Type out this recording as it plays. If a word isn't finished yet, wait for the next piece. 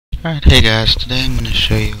Alright, hey guys, today I'm going to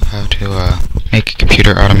show you how to make a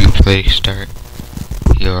computer automatically start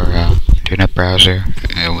your internet browser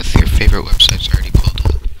with your favorite websites already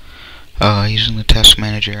pulled up using the Task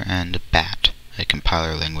Manager and BAT, a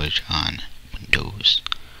compiler language on Windows.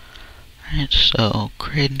 Alright, so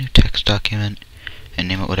create a new text document and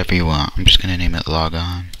name it whatever you want. I'm just going to name it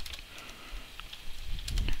logon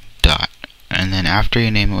dot, and then after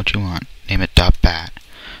you name it what you want, name it .bat.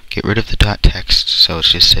 Get rid of the .text so it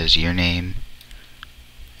just says your name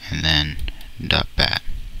and then .bat.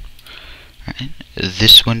 Right.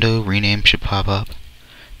 This window rename should pop up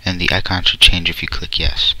and the icon should change if you click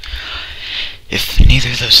yes. If neither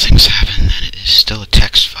of those things happen, then it is still a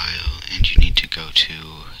text file and you need to go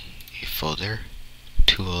to a folder,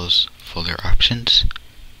 tools, folder options,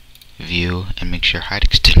 view, and make sure hide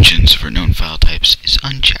extensions for known file types is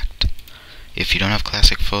unchecked. If you don't have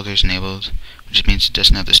classic folders enabled, which means it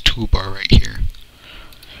doesn't have this toolbar right here,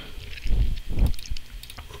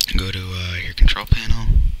 go to your control panel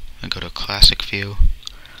and go to classic view,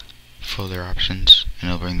 folder options, and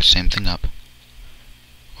it'll bring the same thing up.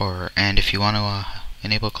 And if you want to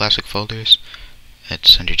enable classic folders,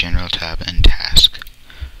 it's under General tab and Task.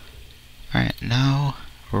 Alright, now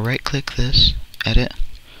right click this, edit.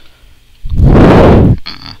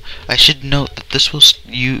 I should note that this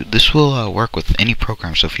will work with any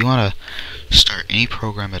program. So if you want to start any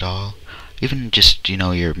program at all, even just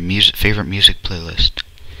your favorite music playlist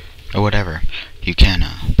or whatever, you can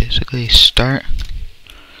basically start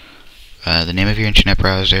the name of your internet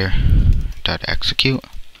browser .execute.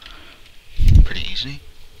 Pretty easy.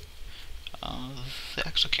 The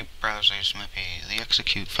execute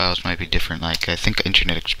files might be different. Like I think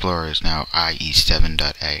Internet Explorer is now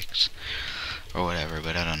IE7.x or whatever,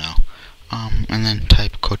 but I don't know. And then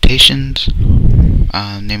type quotations, name of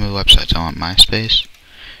the website. I want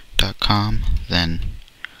myspace.com, then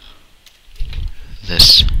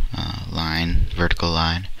this line, vertical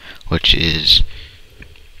line, which is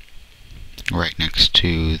right next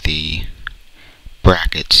to the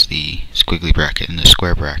brackets, the squiggly bracket and the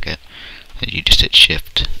square bracket. You just hit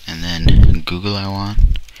shift, and then Google I want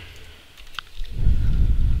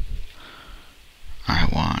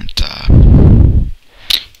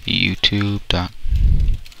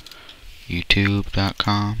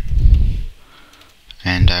youtube.com,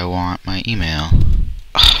 and I want my email.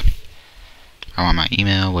 I want my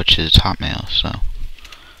email, which is Hotmail,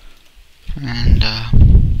 and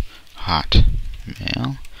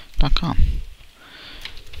hotmail.com.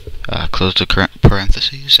 Close the current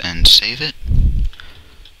parentheses and save it,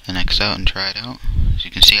 and X out and try it out. As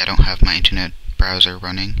you can see, I don't have my internet browser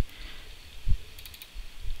running,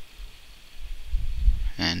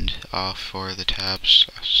 and all four of the tabs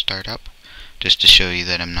start up. Just to show you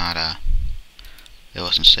that it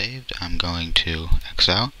wasn't saved, I'm going to X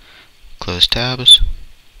out, close tabs,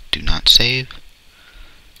 do not save,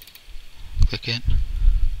 click it,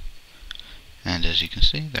 and as you can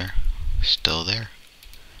see, they're still there.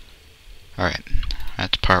 Alright,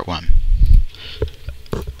 that's part one.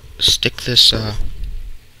 Stick this in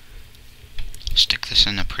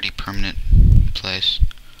a pretty permanent place.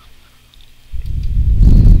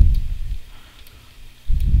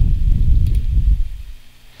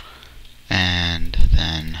 And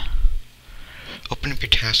then open up your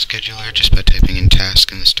task scheduler just by typing in task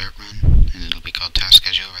in the start run, and it'll be called task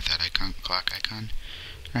scheduler with that icon, clock icon.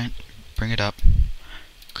 Right, bring it up,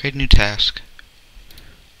 create a new task,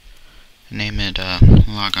 name it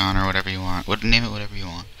logon or whatever you want. Name it whatever you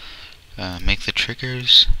want. Make the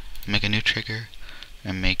triggers, make a new trigger,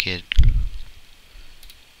 and make it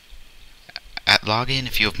at login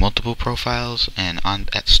if you have multiple profiles, and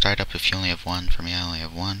at startup if you only have one. For me, I only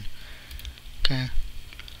have one. Okay.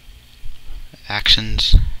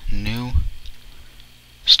 Actions, new,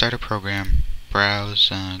 start a program, browse,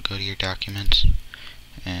 go to your documents,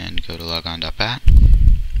 and go to logon.bat.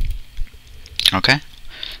 Okay.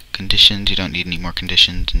 Conditions, you don't need any more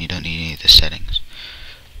conditions, and you don't need any of the settings.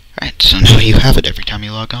 Alright, so now you have it. Every time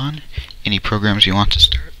you log on, any programs you want to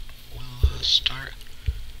start will start.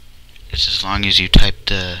 It's as long as you type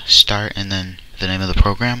the start and then the name of the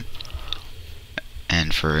program.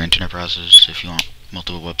 And for internet browsers, if you want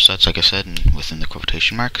multiple websites, like I said, and within the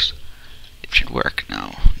quotation marks, it should work.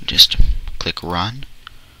 Now, just click run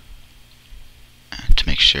to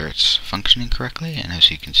make sure it's functioning correctly, and as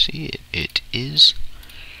you can see, it is.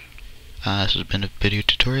 This has been a video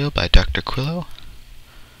tutorial by Dr. Quillo.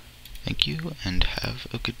 Thank you, and have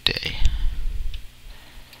a good day.